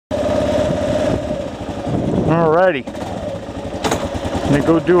Alrighty, I'm gonna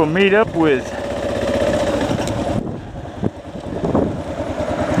go do a meetup with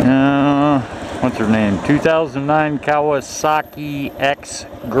what's her name? 2009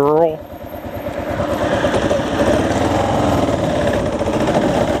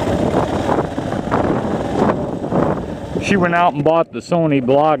 She went out and bought the Sony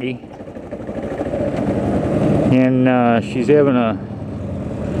Bloggie, and she's having a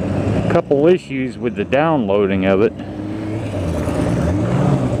couple issues with the downloading of it,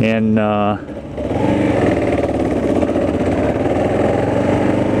 and I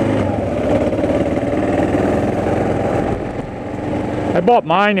bought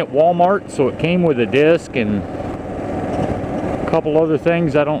mine at Walmart, so it came with a disc and a couple other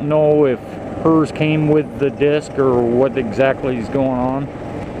things. I don't know if hers came with the disc or what exactly is going on,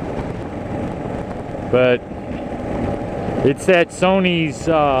 but it's that Sony's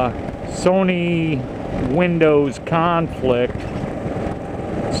Sony Windows conflict,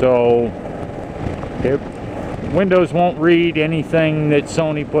 so Windows won't read anything that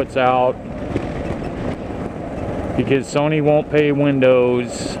Sony puts out, because Sony won't pay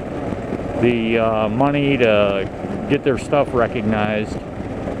Windows the money to get their stuff recognized.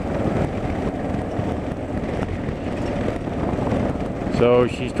 So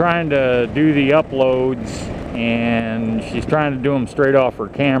she's trying to do the uploads, and she's trying to do them straight off her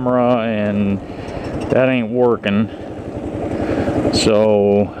camera, and that ain't working.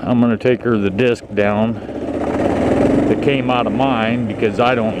 So I'm going to take her the disc down that came out of mine, because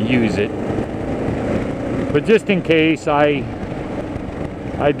I don't use it. But just in case, I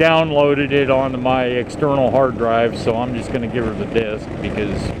downloaded it onto my external hard drive, so I'm just going to give her the disc,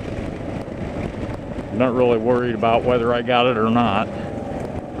 because I'm not really worried about whether I got it or not.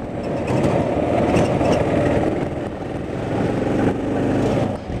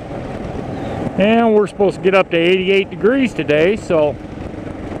 And we're supposed to get up to 88 degrees today, so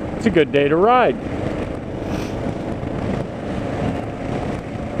it's a good day to ride.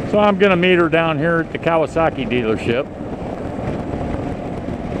 So I'm going to meet her down here at the Kawasaki dealership.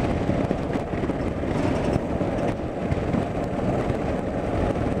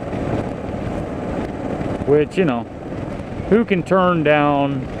 Which, you know, who can turn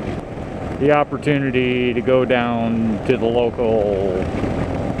down the opportunity to go down to the local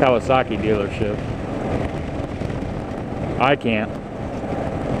Kawasaki dealership? I can't.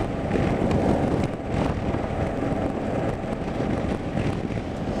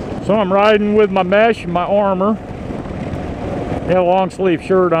 So I'm riding with my mesh and my armor. Got a long sleeve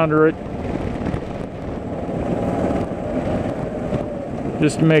shirt under it,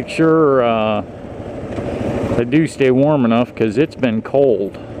 just to make sure I do stay warm enough, because it's been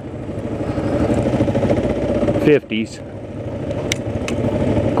cold. 50s.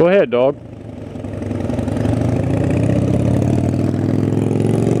 Go ahead, dog.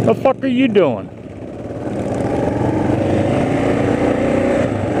 The fuck are you doing?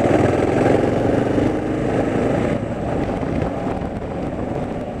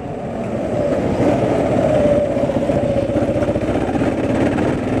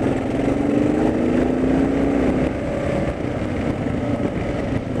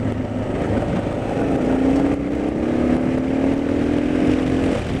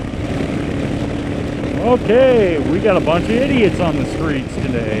 Okay, we got a bunch of idiots on the streets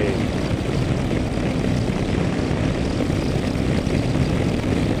today.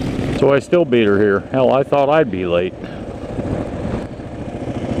 So I still beat her here. Hell, I thought I'd be late.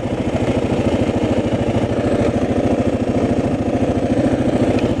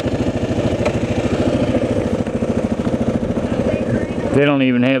 They don't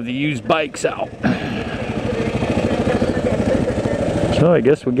even have the used bikes out. So I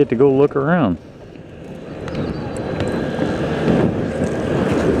guess we get to go look around.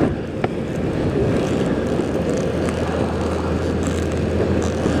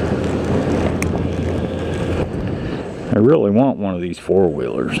 I really want one of these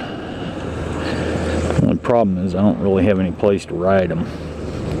four-wheelers. The only problem is I don't really have any place to ride them.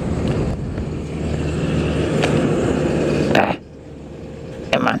 Ah,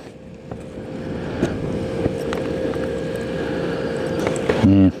 come on.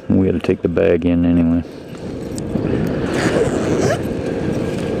 Yeah, we got to take the bag in anyway.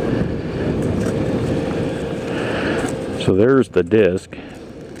 So there's the disc.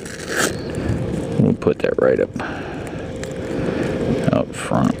 We'll put that right up out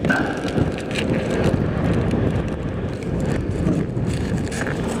front.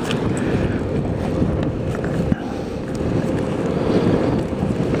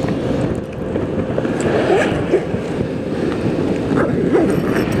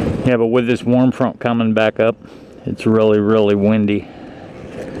 Yeah, but with this warm front coming back up, it's really, really windy.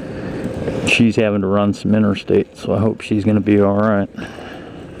 She's having to run some interstate, so I hope she's going to be all right.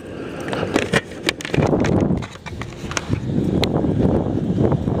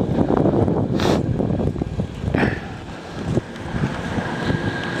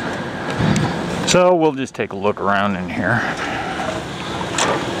 So we'll just take a look around in here.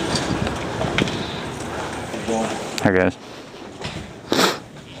 Hi guys.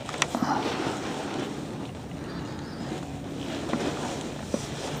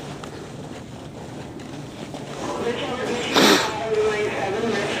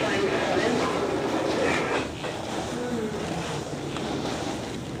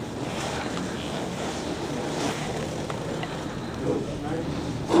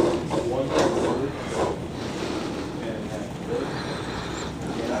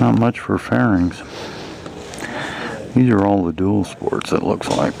 Not much for fairings. These are all the dual sports, it looks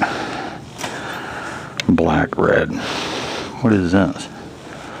like. Black, red. What is this?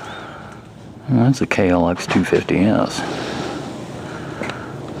 Well, that's a KLX 250S.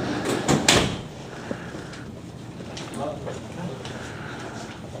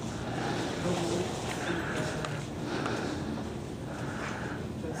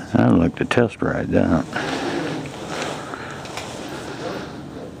 I'd like to test ride that.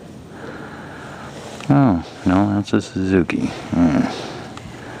 Oh, no, that's a Suzuki.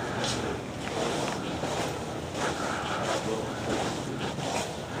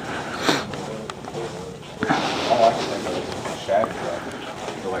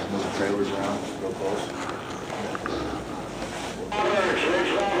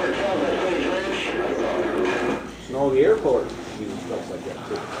 No, the airport uses stuff like that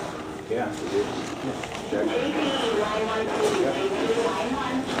too. Yeah, we do.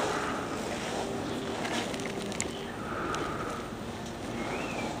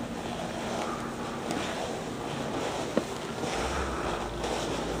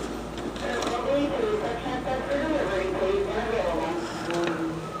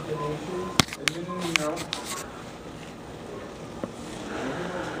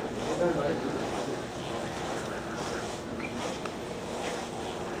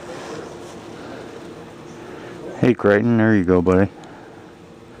 Hey Creighton, there you go, buddy.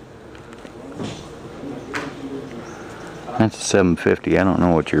 That's a 750. I don't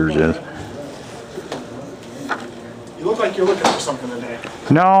know what yours is. You look like you're looking for something today.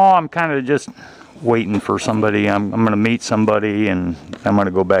 No, I'm kind of just waiting for somebody. I'm going to meet somebody, and I'm going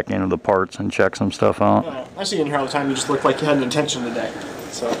to go back into the parts and check some stuff out. I see you in here all the time. You just look like you had an intention today.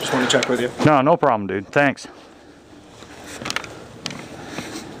 So I just want to check with you. No, no problem, dude. Thanks.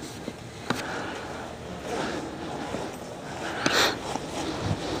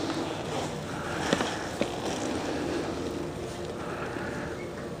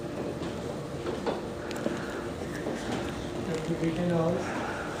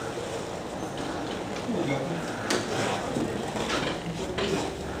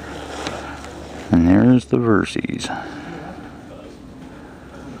 And there's the Versys.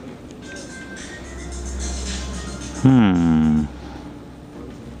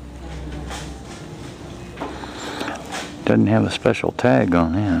 Doesn't have a special tag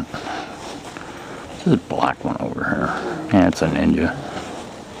on it. This is a black one over here. Yeah, it's a Ninja.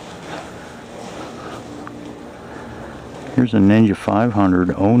 Here's a Ninja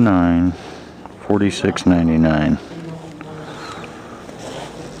 500 09 46.99.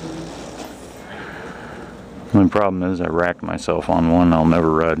 The problem is I racked myself on one. I'll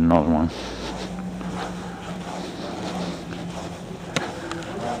never ride another one.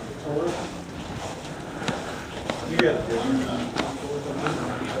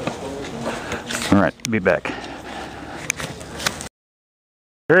 All right, be back.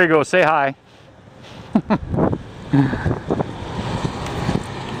 There you go. Say hi.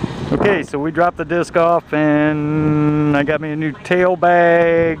 Okay, so we dropped the disc off, and I got me a new tail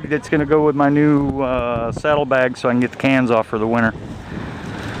bag that's going to go with my new saddle bag so I can get the cans off for the winter.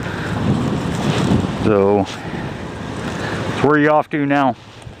 So where are you off to now?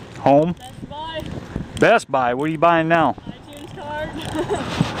 Home? Best Buy. Best Buy? What are you buying now? iTunes card.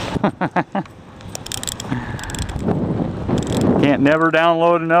 Can't never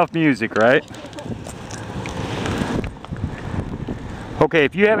download enough music, right? Okay,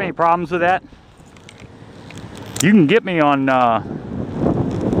 if you have any problems with that, you can get me on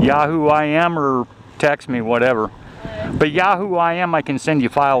Yahoo IM or text me, whatever. Right. But Yahoo IM, I can send you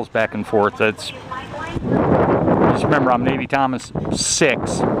files back and forth. That's just remember, I'm Navy Thomas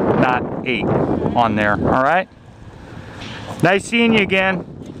 6, not 8 on there. All right. Nice seeing you again.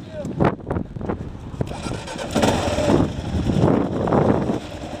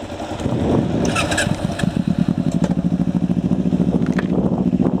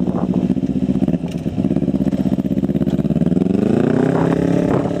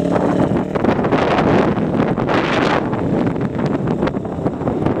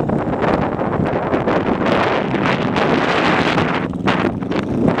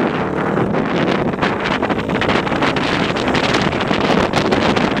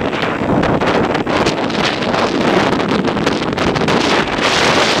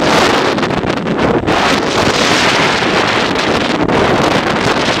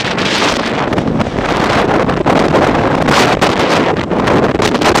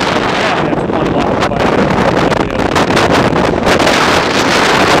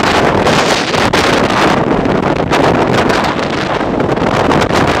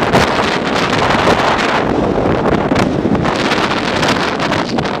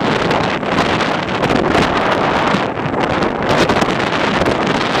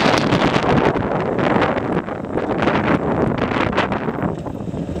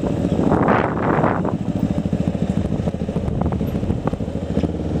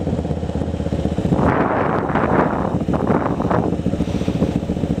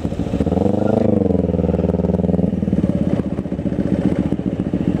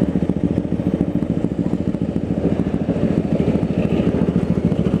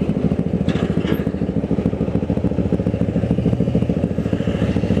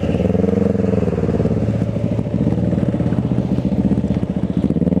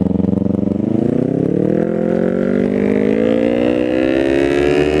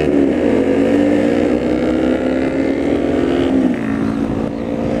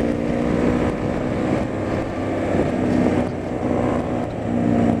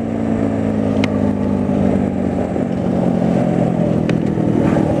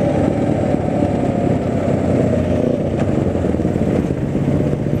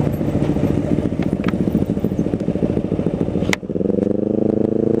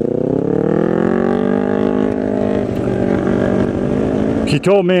 She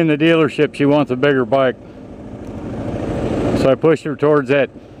told me in the dealership she wants a bigger bike. So I pushed her towards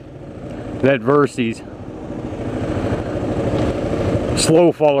that Versys.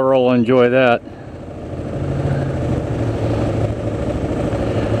 Slow faller will enjoy that.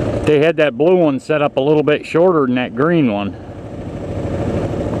 They had that blue one set up a little bit shorter than that green one.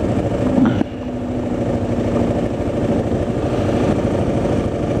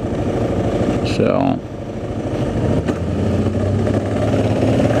 So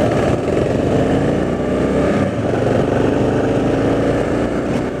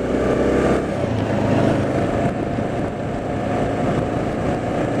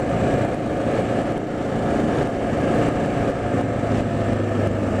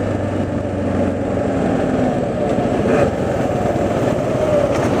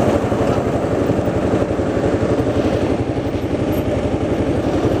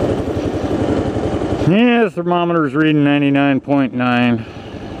yeah, the thermometer's reading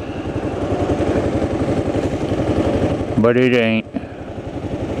 99.9, but it ain't.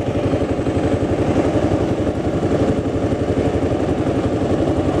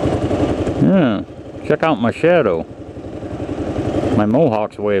 Yeah, check out my shadow. My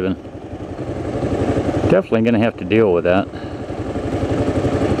mohawk's waving. Definitely gonna have to deal with that.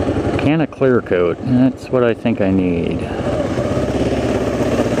 Can of clear coat, that's what I think I need.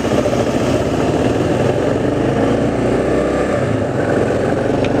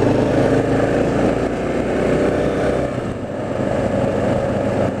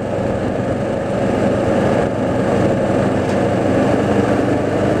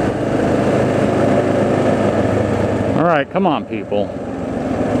 Alright, come on people.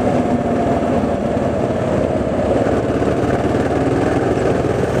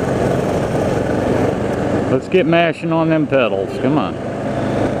 Let's get mashing on them pedals, come on.